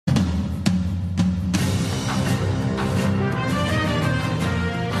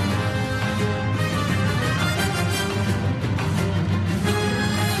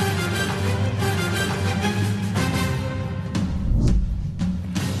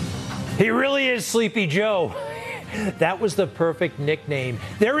He really is Sleepy Joe. That was the perfect nickname.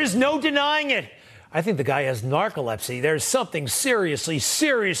 There is no denying it. I think the guy has narcolepsy. There's something seriously,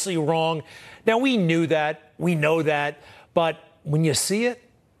 seriously wrong. Now, we knew that. We know that. But when you see it,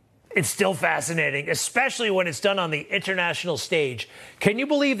 it's still fascinating, especially when it's done on the international stage. Can you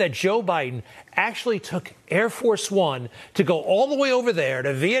believe that Joe Biden actually took Air Force One to go all the way over there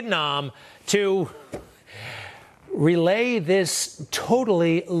to Vietnam to relay this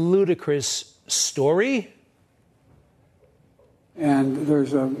totally ludicrous story? And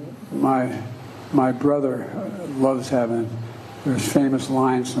there's my brother loves having, there's famous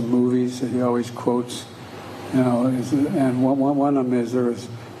lines from movies that he always quotes, and one of them is there's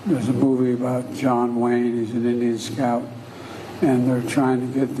a movie about John Wayne. He's an Indian scout, and they're trying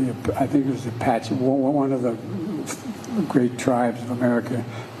to get I think it was the Apache, one of the great tribes of America,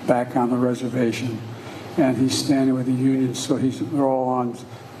 back on the reservation, and he's standing with the Union. So they're all on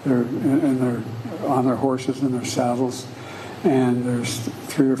their horses and their saddles, and there's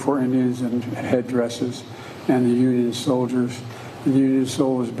 3 or 4 Indians in headdresses, and the Union soldiers. The Union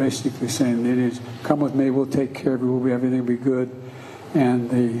soldiers basically saying to the Indians, "Come with me. We'll take care of you. Everything will be good." And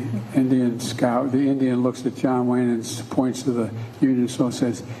the Indian looks at John Wayne and points to the Union soldier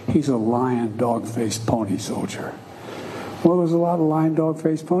and says, "He's a lion, dog-faced pony soldier." Well, there's a lot of lion,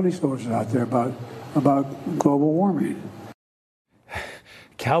 dog-faced pony soldiers out there about global warming.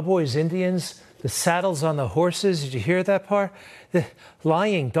 Cowboys, Indians, the saddles on the horses. Did you hear that part? The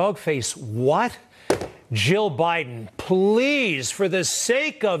lying dog-faced what? Jill Biden, please, for the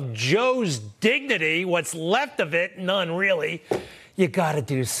sake of Joe's dignity, what's left of it, none really, you got to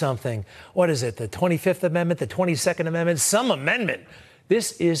do something. What is it, the 25th Amendment, the 22nd Amendment, some amendment?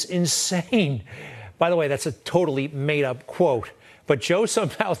 This is insane. By the way, that's a totally made-up quote, but Joe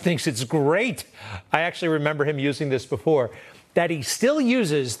somehow thinks it's great. I actually remember him using this before. That he still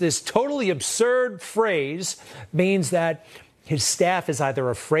uses this totally absurd phrase means that his staff is either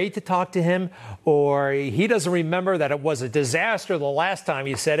afraid to talk to him or he doesn't remember that it was a disaster the last time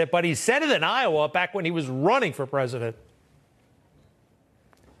he said it, but he said it in Iowa back when he was running for president.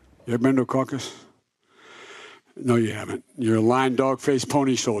 You ever been to a caucus? No, you haven't. You're a lion, dog-faced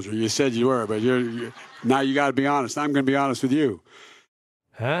pony soldier. You said you were, but now you got to be honest. I'm going to be honest with you.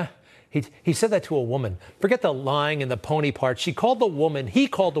 Huh? He said that to a woman. Forget the lying and the pony part. He called the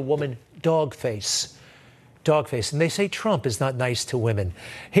woman dog-face. Dog-face. And they say Trump is not nice to women.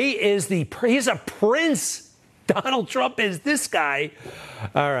 He's a prince. Donald Trump is this guy.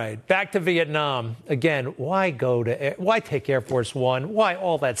 All right, back to Vietnam. Again, why take Air Force One? Why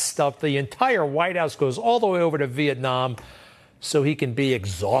all that stuff? The entire White House goes all the way over to Vietnam so he can be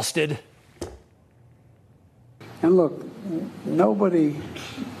exhausted. And look, nobody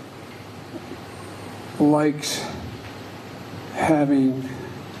likes having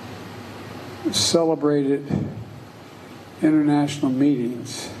celebrated international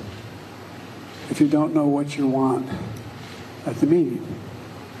meetings if you don't know what you want at the meeting,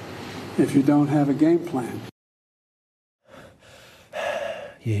 if you don't have a game plan.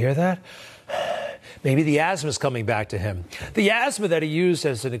 You hear that? Maybe the asthma's coming back to him. The asthma that he used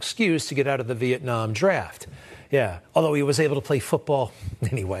as an excuse to get out of the Vietnam draft. Yeah, although he was able to play football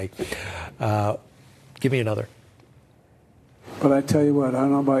anyway. Give me another. But I tell you what, I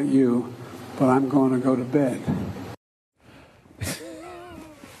don't know about you, but I'm going to go to bed.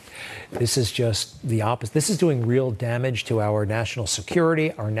 This is just the opposite. This is doing real damage to our national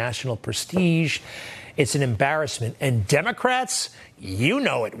security, our national prestige. It's an embarrassment. And Democrats, you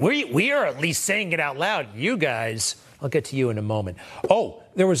know it. We are at least saying it out loud. You guys, I'll get to you in a moment. Oh,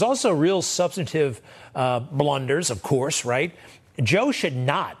 there was also real substantive blunders, of course, right? Joe should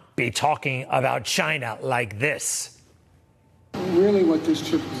not be talking about China like this. Really what this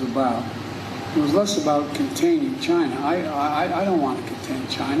trip was about, it was less about containing China. I don't want to contain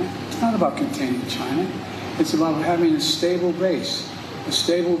China. It's not about containing China. It's about having a stable base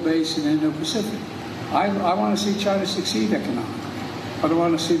in Indo-Pacific. I want to see China succeed economically. I don't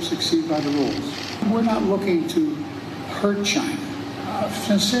want to see them succeed by the rules. We're not looking to hurt China,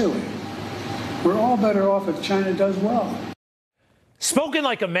 sincerely. We're all better off if China does well. Spoken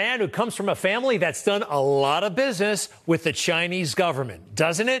like a man who comes from a family that's done a lot of business with the Chinese government,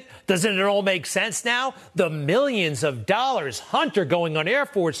 doesn't it? Doesn't it all make sense now? The millions of dollars, Hunter going on Air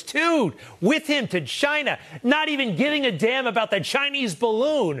Force Two with him to China, not even giving a damn about the Chinese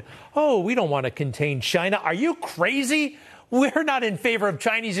balloon. Oh, we don't want to contain China. Are you crazy? We're not in favor of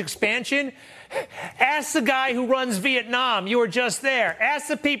Chinese expansion. Ask the guy who runs Vietnam. You were just there. Ask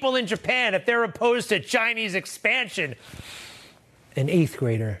the people in Japan if they're opposed to Chinese expansion. An 8th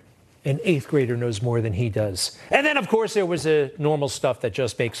grader An eighth grader knows more than he does. And then, of course, there was the normal stuff that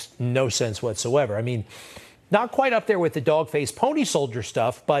just makes no sense whatsoever. I mean, not quite up there with the dog-faced pony soldier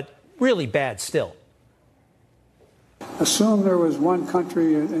stuff, but really bad still. Assume there was one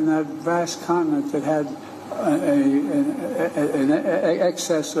country in that vast continent that had an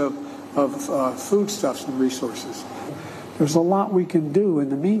excess of foodstuffs and resources. There's a lot we can do in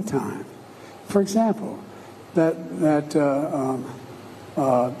the meantime. For example, that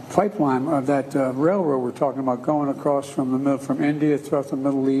pipeline, that railroad we're talking about going across from India throughout the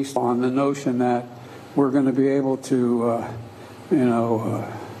Middle East, on the notion that we're going to be able to,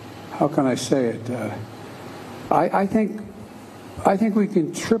 how can I say it? I think we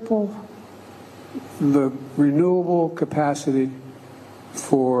can triple the renewable capacity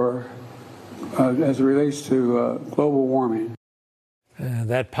for as it relates to global warming.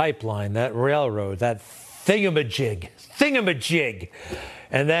 That pipeline, that railroad, that thingamajig.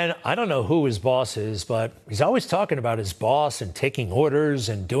 And then I don't know who his boss is, but he's always talking about his boss and taking orders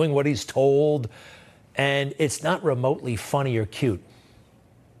and doing what he's told. And it's not remotely funny or cute.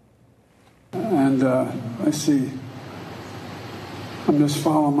 And let's see. I'm just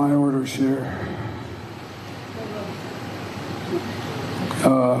following my orders here.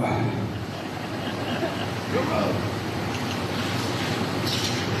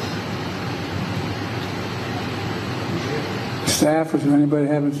 Staff, is there anybody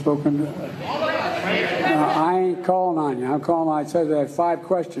haven't spoken to? I ain't calling on you. I'm calling on, I said I had 5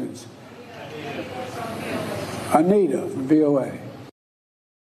 questions. Anita from VOA.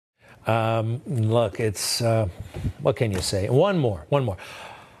 Look, it's, what can you say? One more.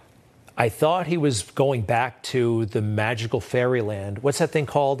 I thought he was going back to the magical fairyland. What's that thing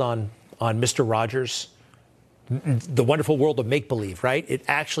called on Mr. Rogers? The Wonderful World of Make-Believe, right? It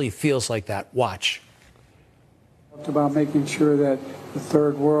actually feels like that. Watch. Talked about making sure that the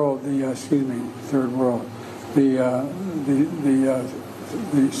third world, the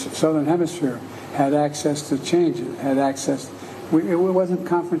southern hemisphere had access to change it, had access. It wasn't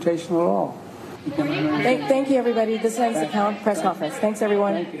confrontational at all. Thank you, everybody. This ends the press conference. Thanks,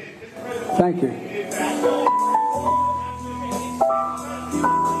 everyone. Thank you.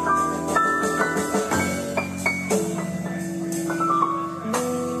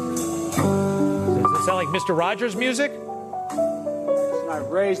 Does it sound like Mr. Rogers music? I've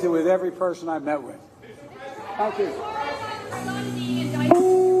raised it with every person I've met with. Thank you.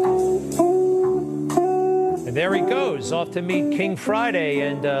 And there he goes, off to meet King Friday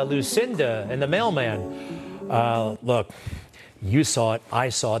and Lucinda and the mailman. Look, you saw it, I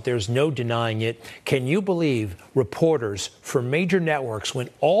saw it, there's no denying it. Can you believe reporters for major networks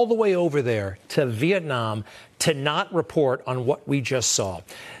went all the way over there to Vietnam to not report on what we just saw?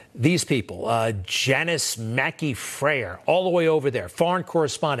 These people, Janice Mackey Freyer, all the way over there, foreign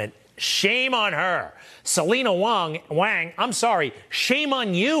correspondent. Shame on her. Selena Wang, I'm sorry, shame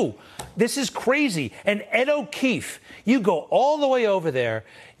on you. This is crazy. And Ed O'Keefe, you go all the way over there.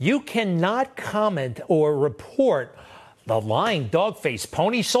 You cannot comment or report the lying dog-faced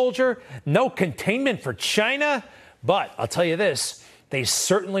pony soldier. No containment for China. But I'll tell you this, they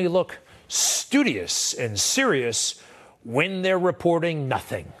certainly look studious and serious when they're reporting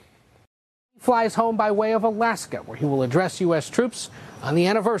nothing. He flies home by way of Alaska, where he will address U.S. troops on the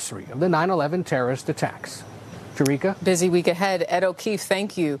anniversary of the 9/11 terrorist attacks. Jerika? Busy week ahead. Ed O'Keefe,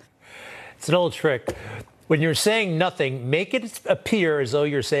 thank you. It's an old trick. When you're saying nothing, make it appear as though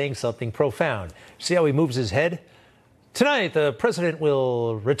you're saying something profound. See how he moves his head? Tonight, the president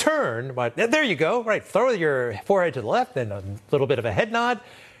will return. But there you go. Right. Throw your forehead to the left, then a little bit of a head nod,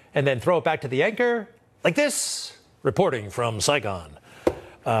 and then throw it back to the anchor like this. Reporting from Saigon.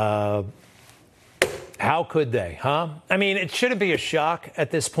 How could they, huh? I mean, it shouldn't be a shock at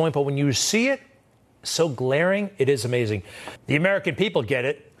this point, but when you see it so glaring, it is amazing. The American people get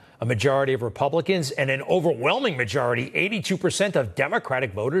it. A majority of Republicans and an overwhelming majority, 82% of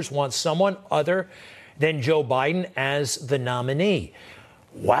Democratic voters, want someone other than Joe Biden as the nominee.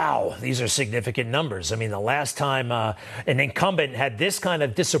 Wow, these are significant numbers. I mean, the last time an incumbent had this kind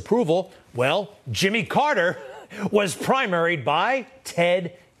of disapproval, well, Jimmy Carter was primaried by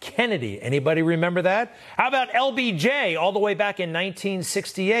Ted Kennedy. Anybody remember that? How about LBJ all the way back in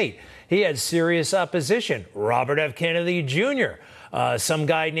 1968? He had serious opposition. Robert F. Kennedy Jr., some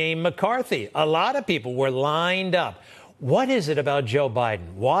guy named McCarthy. A lot of people were lined up. What is it about Joe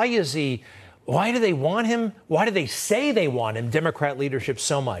Biden? Why do they want him? Why do they say they want him, Democrat leadership,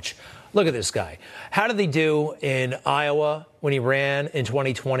 so much? Look at this guy. How did he do in Iowa when he ran in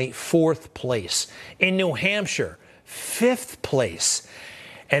 2020? 4th place. In New Hampshire, 5th place.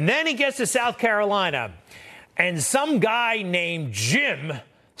 And then he gets to South Carolina, and some guy named Jim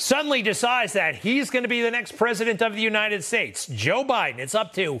suddenly decides that he's going to be the next president of the United States. Joe Biden. It's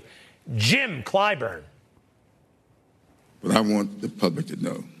up to Jim Clyburn. But I want the public to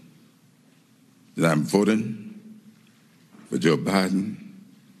know that I'm voting for Joe Biden.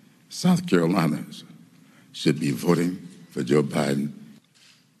 South Carolinians should be voting for Joe Biden.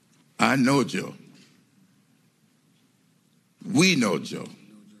 I know Joe. We know Joe.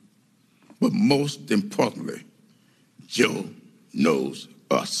 But most importantly, Joe knows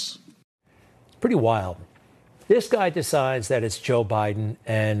us. Pretty wild. This guy decides that it's Joe Biden,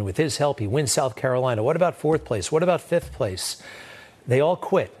 and with his help, he wins South Carolina. What about fourth place? What about fifth place? They all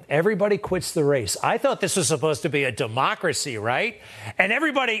quit. Everybody quits the race. I thought this was supposed to be a democracy, right? And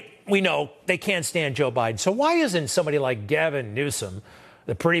everybody, we know, they can't stand Joe Biden. So why isn't somebody like Gavin Newsom,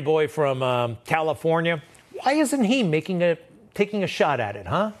 the pretty boy from California, why isn't he taking a shot at it,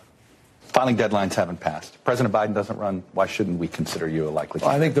 huh? Filing deadlines haven't passed. President Biden doesn't run. Why shouldn't we consider you a likely candidate?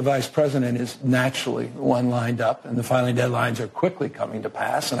 Well, I think the vice president is naturally the one lined up, and the filing deadlines are quickly coming to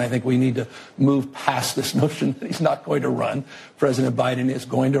pass. And I think we need to move past this notion that he's not going to run. President Biden is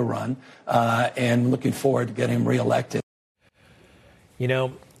going to run, and looking forward to getting him reelected. You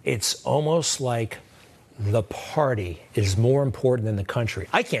know, it's almost like the party is more important than the country.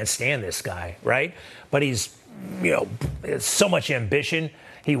 I can't stand this guy, right? But he's, so much ambition.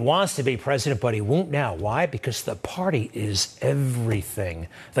 He wants to be president, but he won't now. Why? Because the party is everything.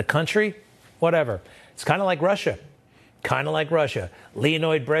 The country, whatever. It's kind of like Russia.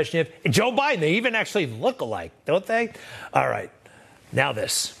 Leonid Brezhnev and Joe Biden, they even actually look alike, don't they? All right. Now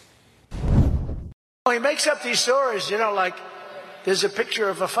this. He makes up these stories, like there's a picture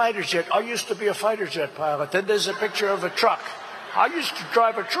of a fighter jet. I used to be a fighter jet pilot. Then there's a picture of a truck. I used to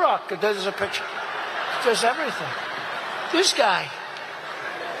drive a truck. And then there's a picture. It's just everything. This guy,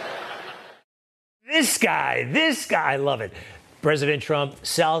 I love it. President Trump,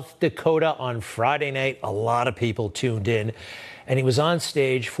 South Dakota on Friday night. A lot of people tuned in. And he was on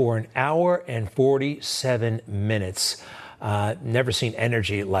stage for an hour and 47 minutes. Never seen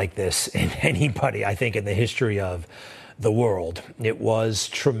energy like this in anybody, I think, in the history of the world. It was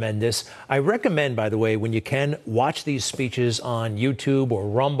tremendous. I recommend, by the way, when you can, watch these speeches on YouTube or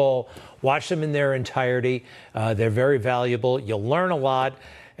Rumble. Watch them in their entirety. They're very valuable. You'll learn a lot.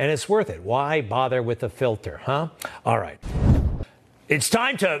 And it's worth it. Why bother with a filter, huh? All right. It's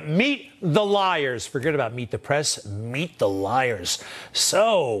time to meet the liars. Forget about meet the press. Meet the liars.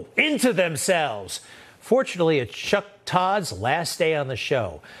 So, into themselves. Fortunately, it's Chuck Todd's last day on the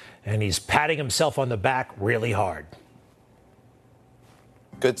show, and he's patting himself on the back really hard.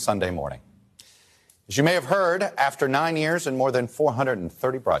 Good Sunday morning. As you may have heard, after 9 years and more than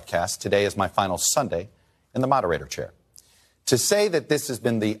 430 broadcasts, today is my final Sunday in the moderator chair. To say that this has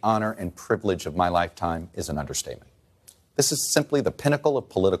been the honor and privilege of my lifetime is an understatement. This is simply the pinnacle of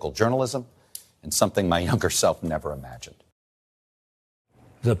political journalism and something my younger self never imagined.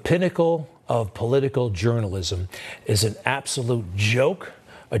 The pinnacle of political journalism is an absolute joke,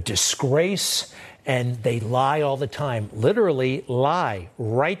 a disgrace, and they lie all the time. Literally lie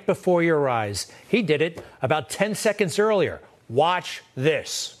right before your eyes. He did it about 10 seconds earlier. Watch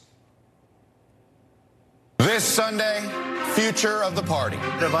this. This Sunday, future of the party.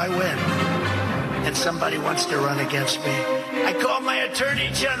 if I win and somebody wants to run against me, I call my attorney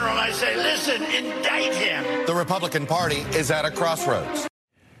general and I say, listen, indict him. The Republican Party is at a crossroads.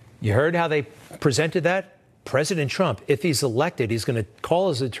 You heard how they presented that? President Trump, if he's elected, he's going to call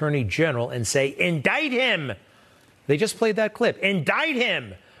his attorney general and say, indict him. They just played that clip. Indict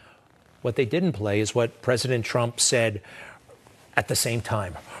him. What they didn't play is what President Trump said at the same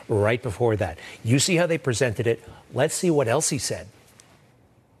time, right before that. You see how they presented it. Let's see what else he said.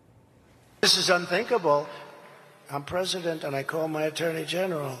 This is unthinkable. I'm president and I call my attorney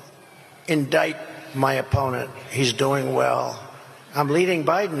general. Indict my opponent. He's doing well. I'm leading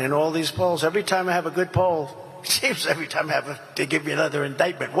Biden in all these polls. Every time I have a good poll, it seems every time I have they give me another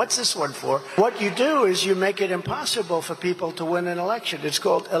indictment. What's this one for? What you do is you make it impossible for people to win an election. It's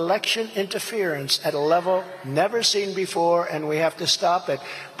called election interference at a level never seen before, and we have to stop it.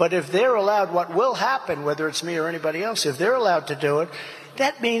 But if they're allowed, what will happen, whether it's me or anybody else, if they're allowed to do it,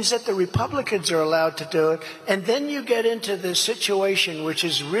 that means that the Republicans are allowed to do it. And then you get into this situation which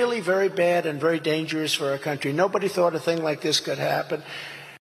is really very bad and very dangerous for our country. Nobody thought a thing like this could happen.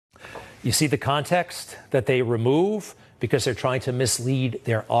 You see the context that they remove because they're trying to mislead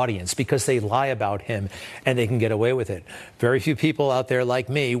their audience, because they lie about him and they can get away with it. Very few people out there like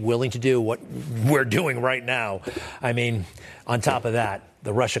me willing to do what we're doing right now. I mean, on top of that,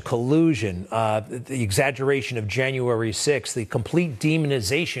 the Russia collusion, the exaggeration of January 6th, the complete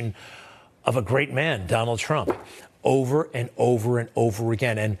demonization of a great man, Donald Trump. over and over and over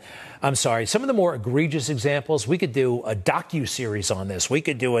again. And I'm sorry, some of the more egregious examples, we could do a docuseries on this. We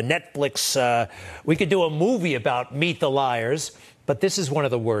could do a Netflix, we could do a movie about Meet the Liars. But this is one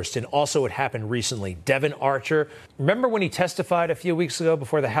of the worst. And also it happened recently. Devon Archer, remember when he testified a few weeks ago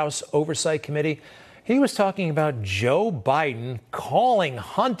before the House Oversight Committee? He was talking about Joe Biden calling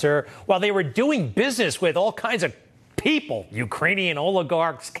Hunter while they were doing business with all kinds of people, Ukrainian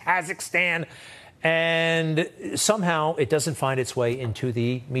oligarchs, Kazakhstan, and somehow it doesn't find its way into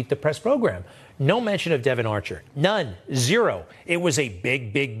the Meet the Press program. No mention of Devon Archer. None. Zero. It was a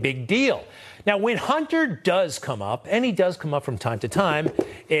big, big, big deal. Now, when Hunter does come up, and he does come up from time to time,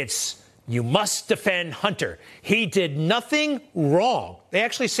 it's you must defend Hunter. He did nothing wrong. They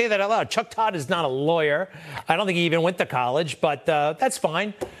actually say that out loud. Chuck Todd is not a lawyer. I don't think he even went to college, but that's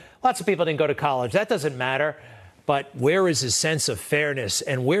fine. Lots of people didn't go to college. That doesn't matter. But where is his sense of fairness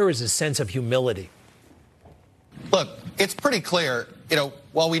and where is his sense of humility? Look, it's pretty clear,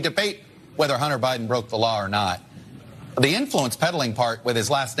 while we debate whether Hunter Biden broke the law or not, the influence peddling part with his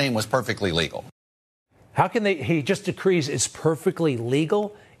last name was perfectly legal. How can he just decrees it's perfectly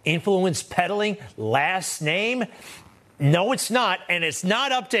legal? Influence peddling, last name? No, it's not. And it's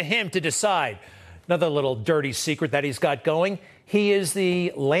not up to him to decide. Another little dirty secret that he's got going. He is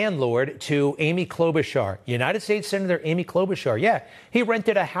the landlord to Amy Klobuchar, United States Senator Amy Klobuchar. Yeah, he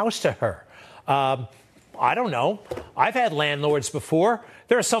rented a house to her. I don't know. I've had landlords before.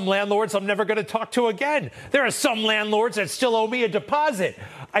 There are some landlords I'm never going to talk to again. There are some landlords that still owe me a deposit.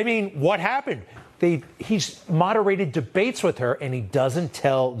 I mean, what happened? He's moderated debates with her, and he doesn't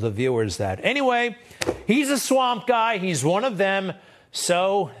tell the viewers that. Anyway, he's a swamp guy. He's one of them.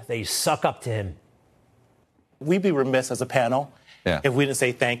 So they suck up to him. We'd be remiss as a panel if we didn't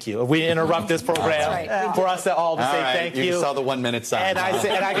say thank you. If we interrupt this program for us all to say thank you. You saw the 1 minute sign. And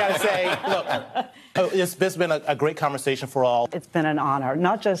I got to say, look, it's been a great conversation for all. It's been an honor,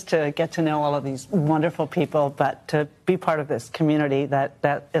 not just to get to know all of these wonderful people, but to be part of this community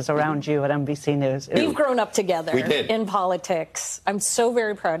that is around you at NBC News. We've grown up together We did. in politics. I'm so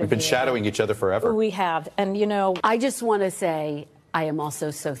very proud of you. We've been shadowing each other forever. We have. And, I just want to say I am also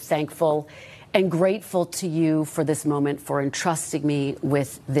so thankful and grateful to you for this moment, for entrusting me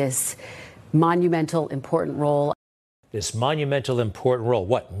with this monumental, important role. This monumental, important role.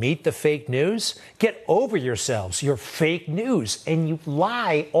 What, meet the fake news? Get over yourselves. You're fake news, and you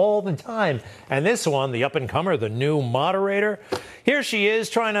lie all the time. And this one, the up-and-comer, the new moderator, here she is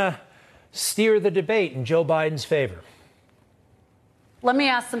trying to steer the debate in Joe Biden's favor. Let me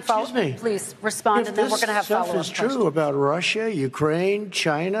ask some follow-up. Please respond, and then we're going to have follow-up questions. If this stuff is true about Russia, Ukraine,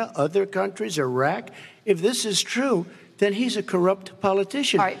 China, other countries, Iraq, if this is true, then he's a corrupt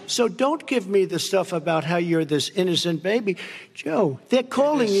politician. Right. So don't give me the stuff about how you're this innocent baby. Joe, they're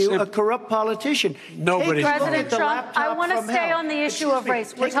calling you a corrupt politician. Nobody. President Trump, I want to stay on the issue of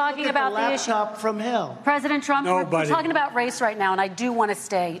race. We're talking about the issue. Laptop from hell. President Trump, we're talking about race right now, and I do want to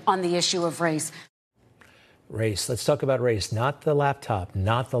stay on the issue of race. Race. Let's talk about race. Not the laptop,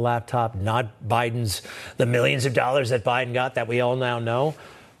 not Biden's, the millions of dollars that Biden got that we all now know.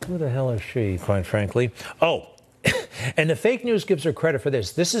 Who the hell is she, quite frankly? Oh, and the fake news gives her credit for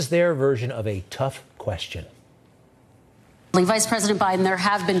this. This is their version of a tough question. Vice President Biden, there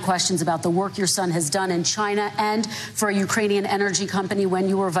have been questions about the work your son has done in China and for a Ukrainian energy company when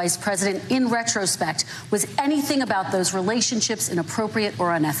you were vice president. In retrospect, was anything about those relationships inappropriate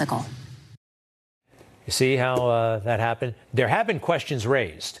or unethical? You see how that happened? There have been questions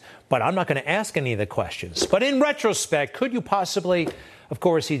raised, but I'm not going to ask any of the questions. But in retrospect, could you possibly? Of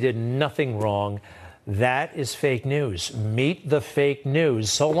course, he did nothing wrong. That is fake news. Meet the fake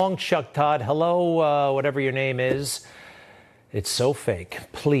news. So long, Chuck Todd. Hello, whatever your name is. It's so fake.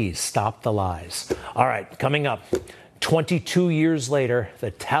 Please stop the lies. All right, coming up, 22 years later,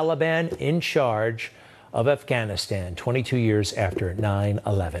 the Taliban in charge of Afghanistan, 22 years after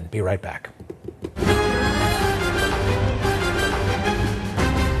 9/11. Be right back.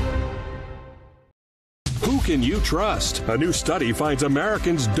 Who can you trust? A new study finds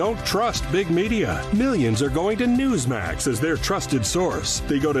Americans don't trust big media. Millions are going to Newsmax as their trusted source.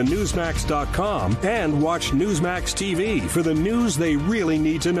 They go to Newsmax.com and watch Newsmax TV for the news they really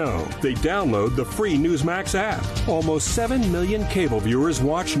need to know. They download the free Newsmax app. Almost 7 million cable viewers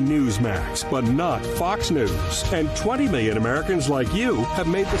watch Newsmax, but not Fox News. And 20 million Americans like you have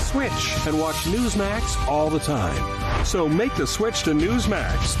made the switch and watch Newsmax all the time. So make the switch to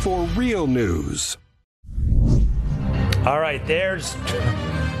Newsmax for real news. All right, there's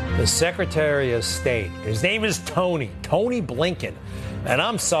the Secretary of State. His name is Tony Blinken. And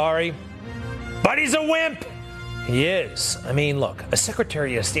I'm sorry, but he's a wimp. He is. I mean, look, a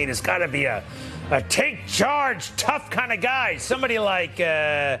Secretary of State has got to be a a take charge, tough kind of guy. Somebody like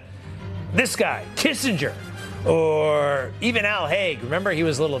this guy, Kissinger, or even Al Haig. Remember, he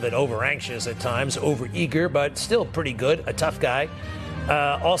was a little bit over-anxious at times, over-eager, but still pretty good, a tough guy.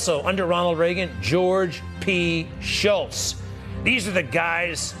 Also, under Ronald Reagan, George P. Shultz. These are the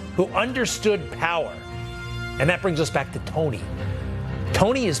guys who understood power. And that brings us back to Tony.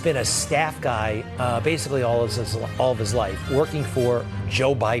 Tony has been a staff guy basically all of his life, working for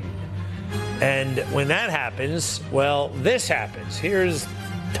Joe Biden. And when that happens, well, this happens. Here's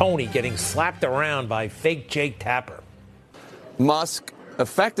Tony getting slapped around by fake Jake Tapper. Musk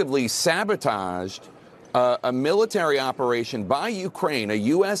effectively sabotaged a military operation by Ukraine, a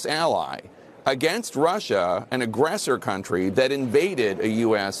U.S. ally, against Russia, an aggressor country that invaded a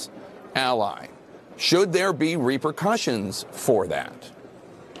U.S. ally. Should there be repercussions for that?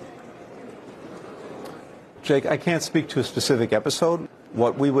 Jake, I can't speak to a specific episode.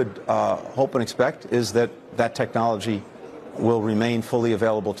 What we would hope and expect is that that technology will remain fully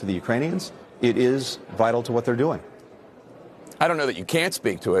available to the Ukrainians. It is vital to what they're doing. I don't know that you can't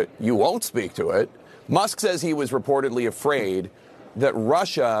speak to it. You won't speak to it. Musk says he was reportedly afraid that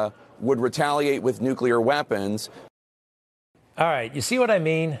Russia would retaliate with nuclear weapons. All right, you see what I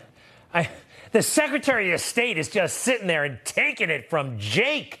mean? The Secretary of State is just sitting there and taking it from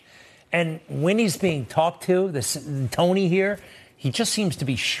Jake. And when he's being talked to, Tony here, he just seems to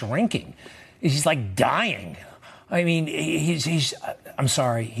be shrinking. He's like dying. I mean, I'm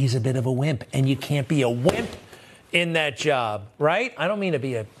sorry, he's a bit of a wimp. And you can't be a wimp in that job, right? I don't mean to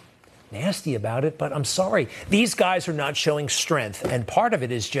be nasty about it, but I'm sorry. These guys are not showing strength. And part of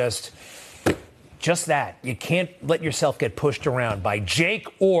it is just that. You can't let yourself get pushed around by Jake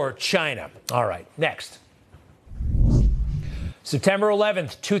or China. All right, next. September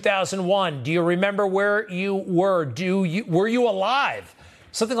 11th, 2001. Do you remember where you were? Were you alive?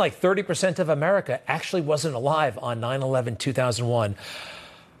 Something like 30% of America actually wasn't alive on 9/11/2001.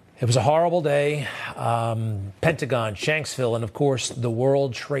 It was a horrible day. Pentagon, Shanksville, and of course, the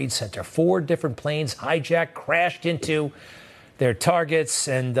World Trade Center. 4 different planes hijacked, crashed into their targets.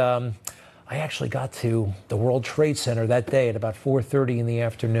 And I actually got to the World Trade Center that day at about 4:30 in the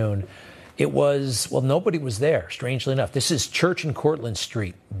afternoon. It was, well, nobody was there, strangely enough. This is Church and Cortlandt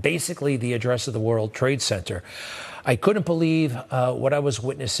Street, basically the address of the World Trade Center. I couldn't believe what I was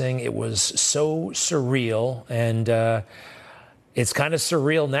witnessing. It was so surreal, and it's kind of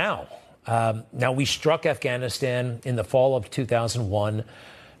surreal now. Now, we struck Afghanistan in the fall of 2001,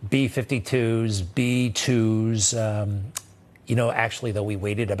 B-52s, B-2s. Actually, though, we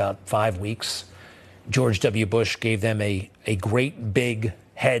waited about 5 weeks. George W. Bush gave them a great big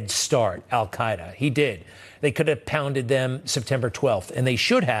head start, Al-Qaeda. He did. They could have pounded them September 12th, and they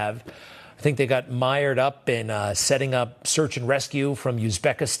should have. I think they got mired up in setting up search and rescue from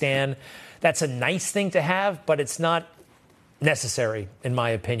Uzbekistan. That's a nice thing to have, but it's not necessary, in my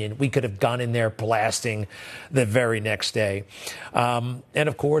opinion. We could have gone in there blasting the very next day. And,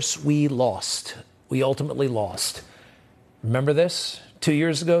 of course, we lost. We ultimately lost. Remember this? 2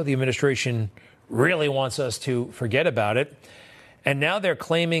 years ago, the administration really wants us to forget about it. And now they're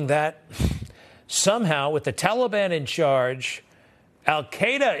claiming that somehow, with the Taliban in charge,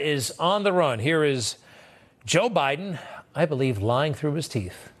 Al-Qaeda is on the run. Here is Joe Biden, I believe, lying through his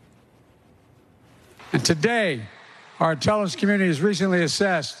teeth. And today, our intelligence community has recently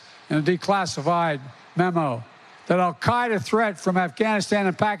assessed in a declassified memo that Al-Qaeda threat from Afghanistan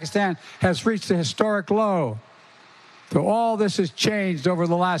and Pakistan has reached a historic low. So all this has changed over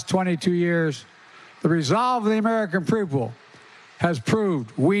the last 22 years. The resolve of the American people has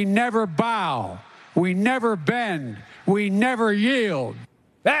proved we never bow, we never bend, we never yield.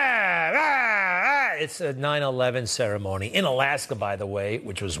 It's a 9/11 ceremony in Alaska, by the way,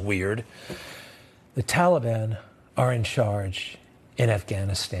 which was weird. The Taliban are in charge in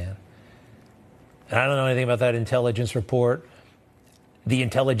Afghanistan. And I don't know anything about that intelligence report. The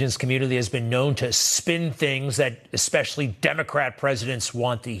intelligence community has been known to spin things that especially Democrat presidents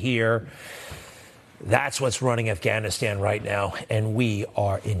want to hear. That's what's running Afghanistan right now, and we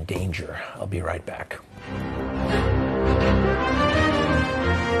are in danger. I'll be right back.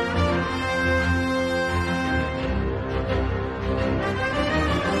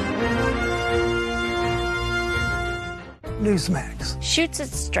 Newsmax shoots it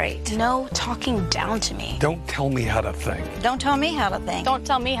straight. No talking down to me. Don't tell me how to think. Don't tell me how to think. Don't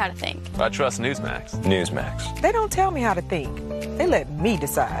tell me how to think. I trust Newsmax. Newsmax. They don't tell me how to think. They let me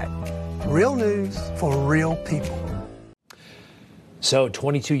decide. Real news for real people. So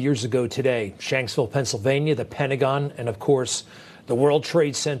 22 years ago today, Shanksville, Pennsylvania, the Pentagon, and of course, the World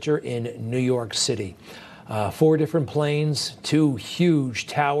Trade Center in New York City. 4 different planes, 2 huge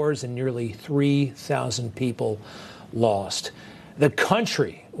towers, and nearly 3,000 people lost. The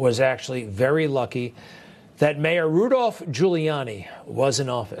country was actually very lucky that Mayor Rudolph Giuliani was in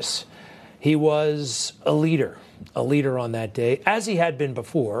office. He was a leader on that day, as he had been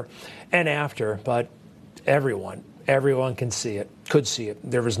before and after, but everyone could see it.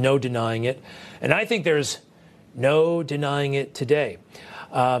 There was no denying it. And I think there's no denying it today.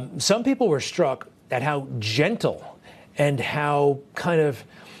 Some people were struck at how gentle and how kind of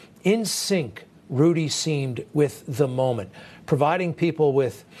in sync Rudy seemed with the moment, providing people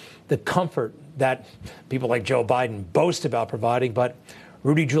with the comfort that people like Joe Biden boast about providing, but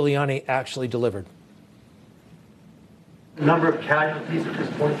Rudy Giuliani actually delivered. Number of casualties at this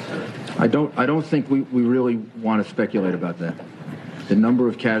point, sir? I don't think we really want to speculate about that. The number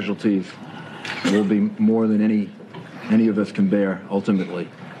of casualties will be more than any of us can bear ultimately.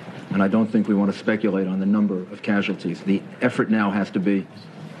 And I don't think we want to speculate on the number of casualties. The effort now has to be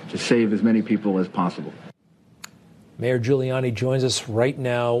to save as many people as possible. Mayor Giuliani joins us right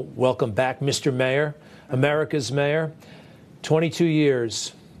now. Welcome back, Mr. Mayor, America's mayor. 22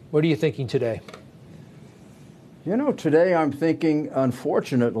 years. What are you thinking today? You know, today I'm thinking,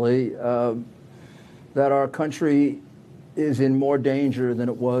 unfortunately, that our country is in more danger than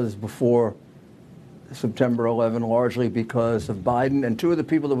it was before September 11, largely because of Biden and 2 of the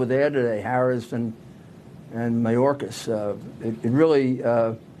people that were there today, Harris and Mayorkas. It really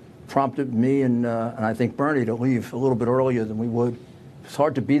prompted me and I think Bernie to leave a little bit earlier than we would. It's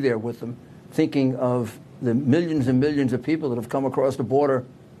hard to be there with them, thinking of the millions and millions of people that have come across the border.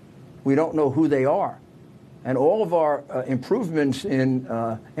 We don't know who they are. And all of our improvements in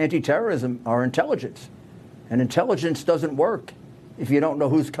anti-terrorism are intelligence. And intelligence doesn't work if you don't know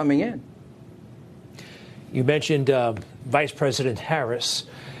who's coming in. You mentioned Vice President Harris,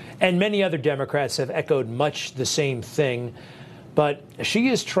 and many other Democrats have echoed much the same thing. But she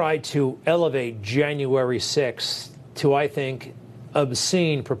has tried to elevate January 6th to, I think,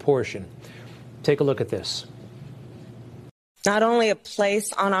 obscene proportion. Take a look at this. Not only a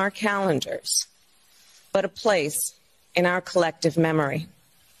place on our calendars, but a place in our collective memory.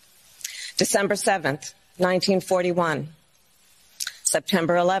 December 7th, 1941.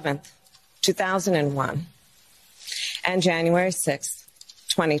 September 11th, 2001. And January 6th,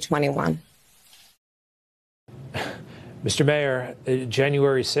 2021. Mr. Mayor,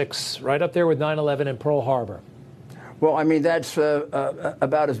 January 6th, right up there with 9/11 and Pearl Harbor. Well, I mean, that's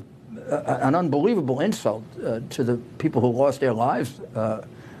about as an unbelievable insult to the people who lost their lives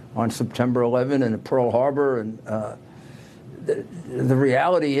on September 11 and Pearl Harbor. And the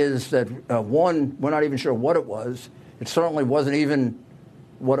reality is that, one, we're not even sure what it was. It certainly wasn't even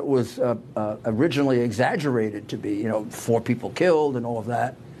what it was originally exaggerated to be, 4 people killed and all of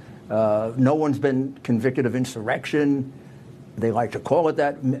that. No one's been convicted of insurrection. They like to call it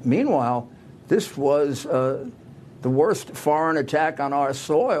that. Meanwhile, this was the worst foreign attack on our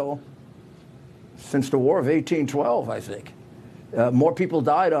soil since the War of 1812, I think. More people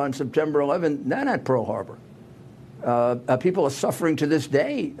died on September 11 than at Pearl Harbor. People are suffering to this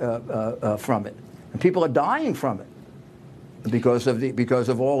day from it. And people are dying from it because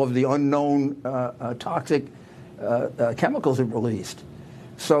of all of the unknown toxic chemicals it released.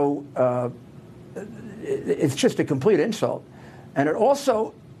 So it's just a complete insult. And it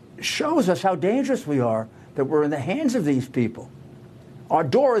also shows us how dangerous we are, that we're in the hands of these people. Our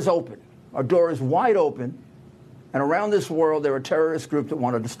door is open. Our door is wide open. And around this world, there are terrorist groups that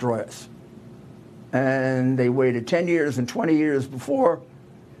want to destroy us. And they waited 10 years and 20 years before.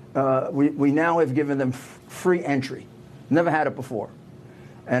 We now have given them free entry. Never had it before.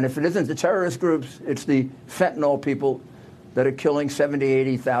 And if it isn't the terrorist groups, it's the fentanyl people that are killing 70,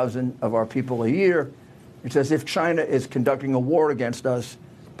 80,000 of our people a year. It's as if China is conducting a war against us,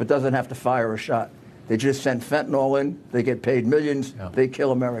 but doesn't have to fire a shot. They just send fentanyl in, they get paid millions, they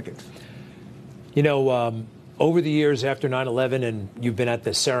kill Americans. Over the years after 9/11, and you've been at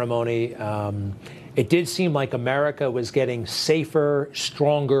the ceremony, it did seem like America was getting safer,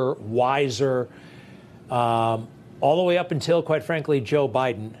 stronger, wiser, all the way up until, quite frankly, Joe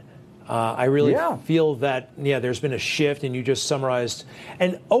Biden. I really feel that, there's been a shift, and you just summarized.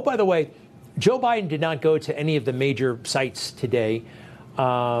 And, oh, by the way, Joe Biden did not go to any of the major sites today.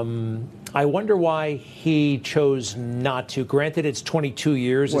 I wonder why he chose not to. Granted, it's 22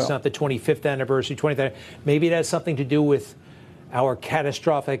 years. It's not the 25th anniversary. 23rd. Maybe it has something to do with our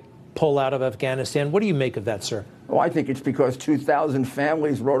catastrophic pullout of Afghanistan. What do you make of that, sir? Well, I think it's because 2,000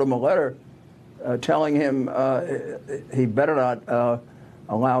 families wrote him a letter telling him he better not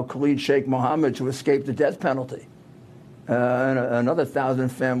allow Khalid Sheikh Mohammed to escape the death penalty. And another 1,000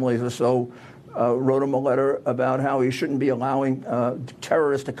 families or so wrote him a letter about how he shouldn't be allowing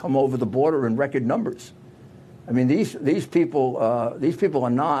terrorists to come over the border in record numbers. I mean, these people are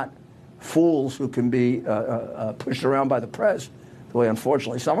not fools who can be pushed around by the press the way,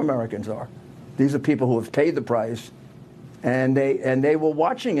 unfortunately, some Americans are. These are people who have paid the price, and they were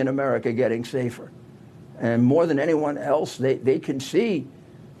watching in America getting safer. And more than anyone else, they can see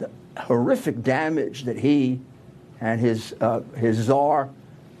the horrific damage that he and his czar,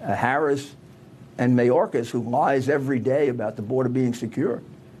 Harris, and Mayorkas, who lies every day about the border being secure.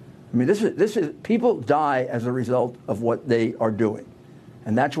 I mean, this is people die as a result of what they are doing.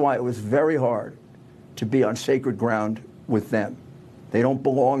 And that's why it was very hard to be on sacred ground with them. They don't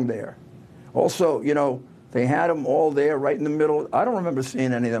belong there. Also, you know, they had them all there right in the middle. I don't remember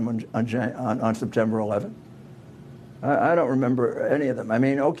seeing any of them on September 11th. I don't remember any of them. I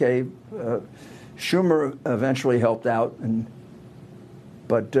mean, okay, Schumer eventually helped out,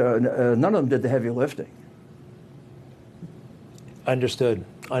 but none of them did the heavy lifting. Understood.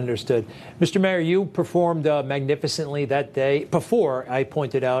 Mr. Mayor, you performed magnificently that day, before I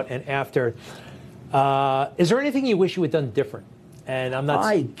pointed out and after. Is there anything you wish you had done different? And I'm not.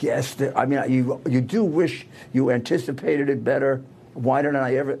 I guess that, I mean, you do wish you anticipated it better. Why didn't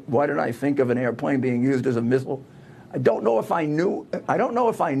I think of an airplane being used as a missile? I don't know if I knew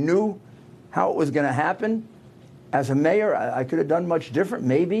how it was going to happen. As a mayor, I could have done much different,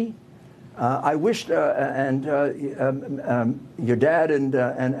 maybe. I wished, your dad and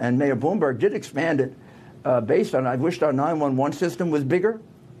Mayor Bloomberg did expand it based on. I wished our 911 system was bigger.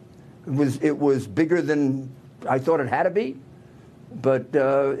 It was bigger than I thought it had to be, but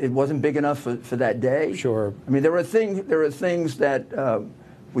it wasn't big enough for that day. Sure. I mean, there are things that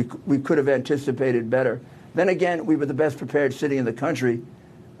we could have anticipated better. Then again, we were the best prepared city in the country.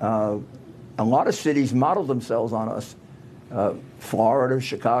 A lot of cities modeled themselves on us. Florida,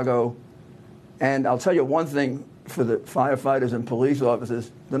 Chicago. And I'll tell you one thing for the firefighters and police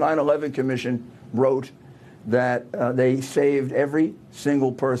officers. The 9/11 Commission wrote that they saved every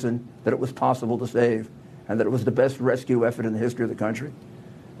single person that it was possible to save, and that it was the best rescue effort in the history of the country.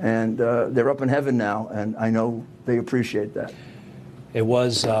 And they're up in heaven now, and I know they appreciate that. It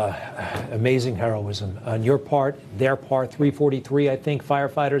was amazing heroism on your part, their part. 343, I think,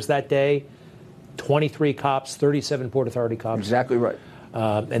 firefighters that day, 23 cops, 37 Port Authority cops. Exactly right.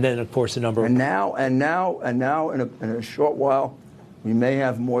 And then, of course, the number. And now, in a short while, we may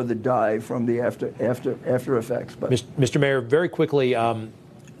have more that die from the after effects. But Mr. Mayor, very quickly,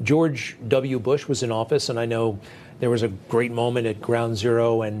 George W. Bush was in office, and I know there was a great moment at Ground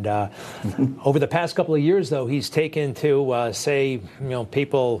Zero. And over the past couple of years, though, he's taken to say,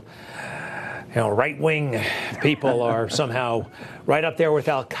 people, right-wing people are somehow right up there with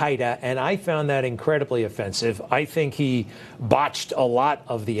Al-Qaeda. And I found that incredibly offensive. I think he botched a lot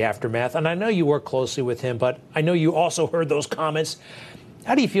of the aftermath. And I know you work closely with him, but I know you also heard those comments.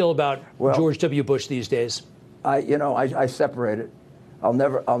 How do you feel about George W. Bush these days? I separate it. I'll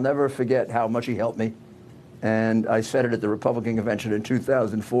never forget how much he helped me. And I said it at the Republican convention in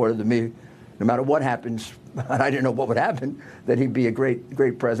 2004 to me, no matter what happens, and I didn't know what would happen, that he'd be a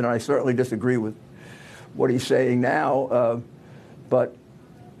great president. I certainly disagree with what he's saying now. But,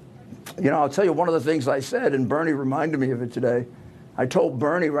 I'll tell you one of the things I said, and Bernie reminded me of it today. I told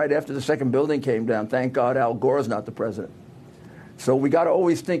Bernie right after the second building came down, thank God Al Gore is not the president. So we got to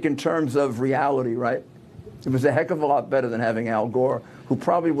always think in terms of reality, right? It was a heck of a lot better than having Al Gore, who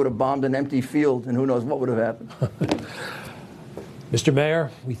probably would have bombed an empty field, and who knows what would have happened. Mr.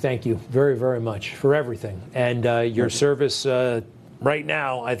 Mayor, we thank you very, very much for everything. And your service right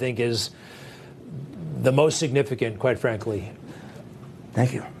now, I think, is the most significant, quite frankly.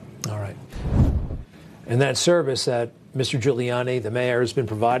 Thank you. All right. And that service that Mr. Giuliani, the mayor, has been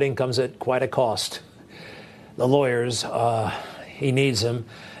providing comes at quite a cost. The lawyers, he needs them.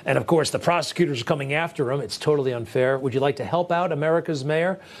 And, of course, the prosecutors are coming after him. It's totally unfair. Would you like to help out America's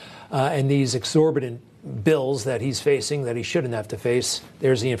mayor and these exorbitant bills that he's facing that he shouldn't have to face?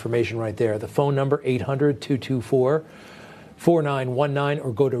 There's the information right there. The phone number, 800-224-4919,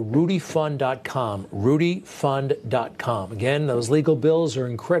 or go to rudyfund.com, rudyfund.com. Again, those legal bills are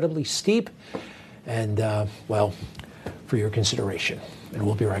incredibly steep and, for your consideration. And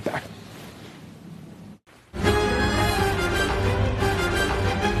we'll be right back.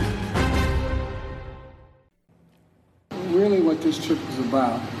 Really what this trip was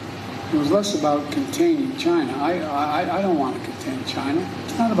about. It was less about containing China. I don't want to contain China.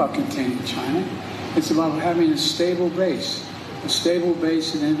 It's not about containing China. It's about having a stable base in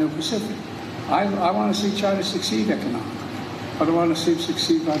the Indo-Pacific. I want to see China succeed economically. I don't want to see it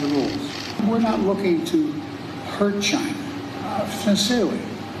succeed by the rules. We're not looking to hurt China, sincerely.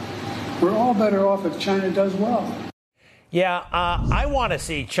 We're all better off if China does well. Yeah, I want to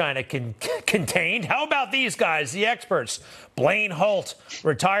see China contained. How about these guys, the experts? Blaine Holt,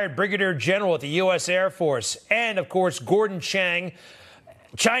 retired brigadier general at the U.S. Air Force, and, of course, Gordon Chang,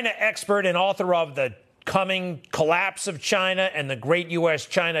 China expert and author of The Coming Collapse of China and The Great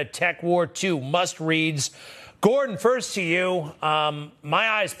U.S.-China Tech War, 2 must-reads. Gordon, first to you. My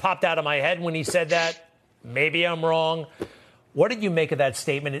eyes popped out of my head when he said that. Maybe I'm wrong. What did you make of that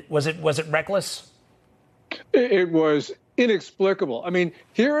statement? Was it reckless? It was inexplicable. I mean,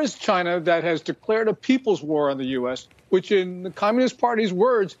 here is China that has declared a people's war on the U.S., which in the Communist Party's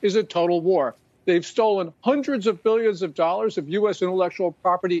words is a total war. They've stolen hundreds of billions of dollars of U.S. intellectual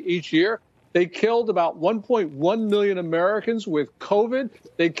property each year. They killed about 1.1 million Americans with COVID.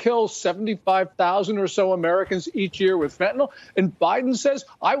 They kill 75,000 or so Americans each year with fentanyl. And Biden says,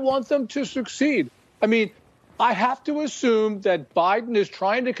 I want them to succeed. I mean, I have to assume that Biden is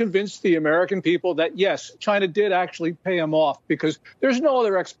trying to convince the American people that, yes, China did actually pay him off, because there's no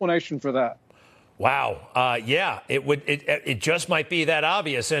other explanation for that. Wow. Yeah, it just might be that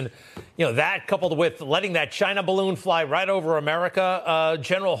obvious. And, you know, that coupled with letting that China balloon fly right over America,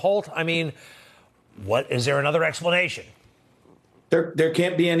 General Holt, I mean, what is there another explanation? There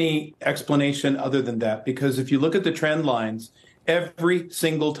can't be any explanation other than that, because if you look at the trend lines, every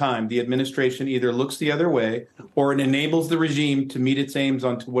single time the administration either looks the other way or it enables the regime to meet its aims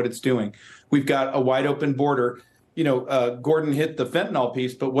onto what it's doing. We've got a wide open border. You know, Gordon hit the fentanyl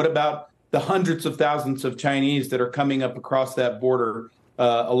piece, but what about the hundreds of thousands of Chinese that are coming up across that border?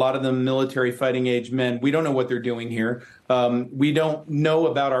 A lot of them military fighting age men. We don't know what they're doing here. We don't know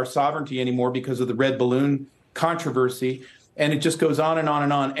about our sovereignty anymore because of the red balloon controversy. And it just goes on and on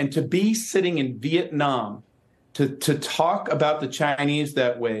and on. And to be sitting in Vietnam, to talk about the Chinese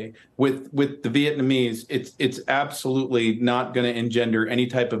that way with the Vietnamese, it's absolutely not going to engender any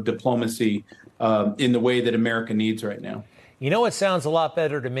type of diplomacy in the way that America needs right now. You know what sounds a lot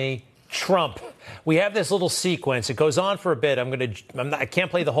better to me? Trump. We have this little sequence. It goes on for a bit. I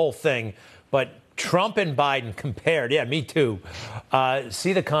can't play the whole thing, but Trump and Biden compared. Yeah, me too.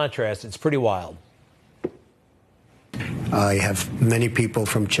 See the contrast. It's pretty wild. I have many people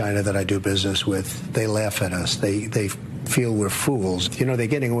from China that I do business with. They laugh at us. They feel we're fools. You know, they're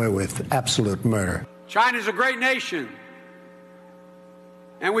getting away with absolute murder. China's a great nation,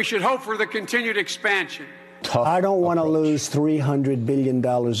 and we should hope for the continued expansion. I don't want to lose $300 billion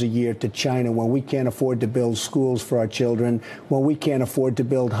a year to China when we can't afford to build schools for our children, when we can't afford to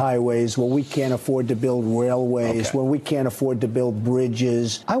build highways, when we can't afford to build railways, when we can't afford to build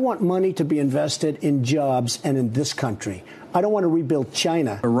bridges. I want money to be invested in jobs and in this country. I don't want to rebuild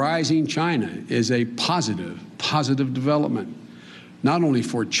China. A rising China is a positive development, not only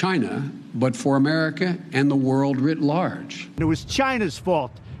for China, but for America and the world writ large. It was China's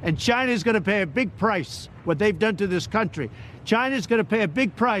fault, and China's going to pay a big price what they've done to this country. China's going to pay a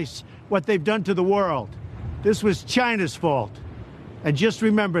big price what they've done to the world. This was China's fault. And just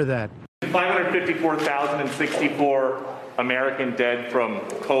remember that. 554,064 American dead from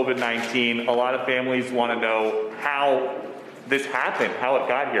COVID-19. A lot of families want to know how this happened, how it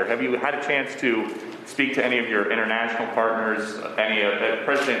got here. Have you had a chance to speak to any of your international partners, any of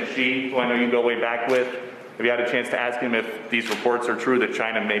President Xi, who I know you go way back with? Have you had a chance to ask him if these reports are true that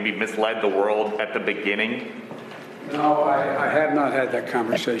China maybe misled the world at the beginning? No, I have not had that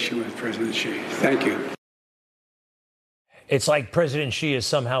conversation with President Xi. Thank you. It's like President Xi is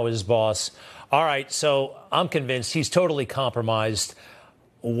somehow his boss. All right, so I'm convinced he's totally compromised.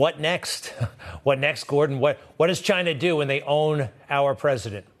 What next? What next, Gordon? What does China do when they own our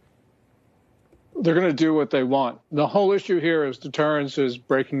president? They're going to do what they want. The whole issue here is deterrence is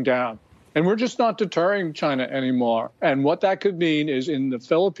breaking down. And we're just not deterring China anymore. And what that could mean is in the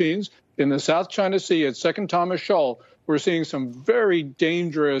Philippines, in the South China Sea at Second Thomas Shoal, we're seeing some very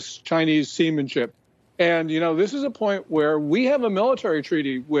dangerous Chinese seamanship. And, you know, this is a point where we have a military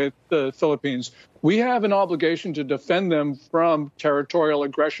treaty with the Philippines. We have an obligation to defend them from territorial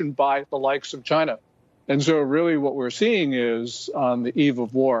aggression by the likes of China. And so really what we're seeing is on the eve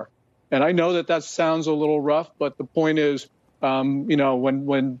of war. And I know that sounds a little rough, but the point is, you know,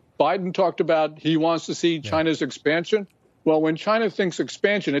 when Biden talked about he wants to see China's expansion. Well, when China thinks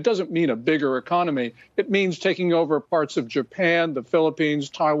expansion, it doesn't mean a bigger economy. It means taking over parts of Japan, the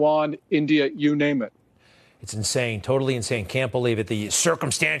Philippines, Taiwan, India, you name it. It's insane, totally insane. Can't believe it. The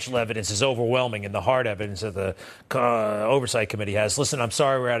circumstantial evidence is overwhelming and the hard evidence that the Oversight Committee has. Listen, I'm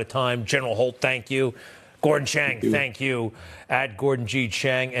sorry we're out of time. General Holt, thank you. Gordon Chang, thank you. At Gordon G.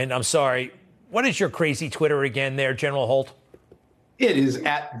 Chang. And I'm sorry, what is your crazy Twitter again there, General Holt? It is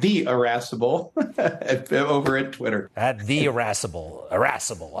at The Irascible over at Twitter. At The Irascible.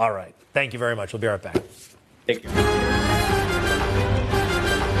 Irascible. All right. Thank you very much. We'll be right back. Take care.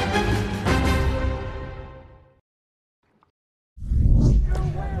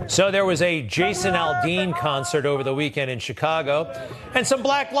 So there was a Jason Aldean concert over the weekend in Chicago, and some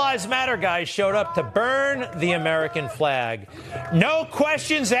Black Lives Matter guys showed up to burn the American flag. No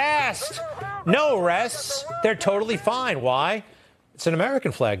questions asked. No arrests. They're totally fine. Why? It's an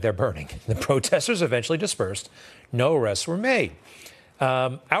American flag they're burning. The protesters eventually dispersed. No arrests were made.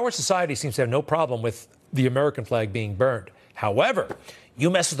 Our society seems to have no problem with the American flag being burned. However, you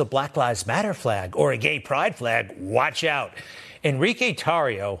mess with a Black Lives Matter flag or a gay pride flag, watch out. Enrique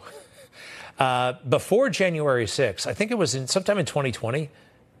Tarrio, before January 6th, I think it was sometime in 2020,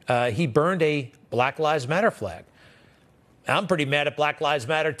 he burned a Black Lives Matter flag. I'm pretty mad at Black Lives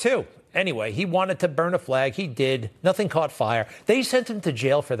Matter, too. Anyway, he wanted to burn a flag. He did. Nothing caught fire. They sent him to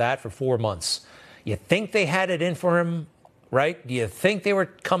jail for that for 4 months. You think they had it in for him, right? Do you think they were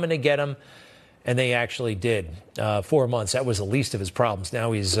coming to get him? And they actually did. 4 months. That was the least of his problems.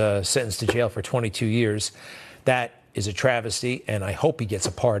 Now he's sentenced to jail for 22 years. That is a travesty, and I hope he gets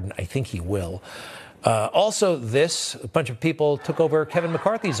a pardon. I think he will. Also, a bunch of people took over Kevin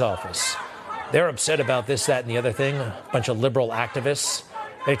McCarthy's office. They're upset about this, that, and the other thing. A bunch of liberal activists.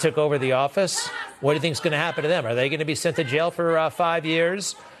 They took over the office. What do you think is going to happen to them? Are they going to be sent to jail for 5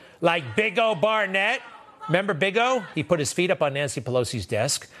 years? Like Big O Barnett? Remember Big O? He put his feet up on Nancy Pelosi's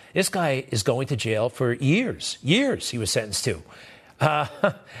desk. This guy is going to jail for years. Years he was sentenced to.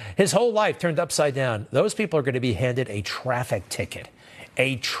 His whole life turned upside down. Those people are going to be handed a traffic ticket.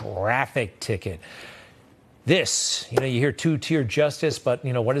 A traffic ticket. This, you hear two-tier justice, but,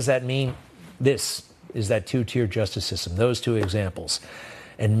 what does that mean? This is that two-tier justice system. Those two examples.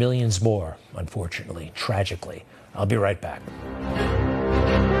 And millions more, unfortunately, tragically. I'll be right back.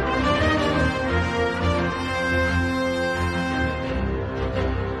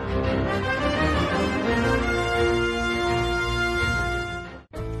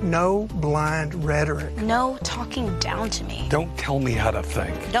 No blind rhetoric. No talking down to me. Don't tell me how to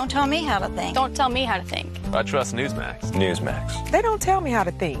think. Don't tell me how to think. Don't tell me how to think. I trust Newsmax. Newsmax. They don't tell me how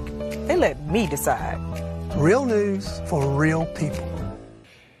to think. They let me decide. Real news for real people.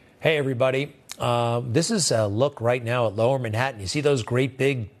 Hey, everybody. This is a look right now at Lower Manhattan. You see those great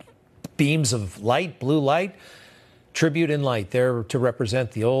big beams of light, blue light? Tribute in light. They're to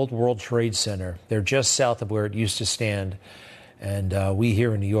represent the old World Trade Center. They're just south of where it used to stand. And we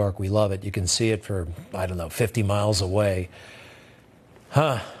here in New York, we love it. You can see it for, 50 miles away.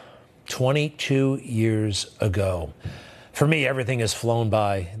 22 years ago. For me, everything has flown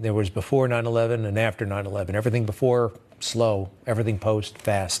by. There was before 9/11 and after 9/11. Everything before, slow. Everything post,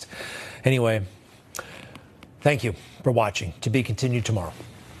 fast. Anyway, thank you for watching. To be continued tomorrow.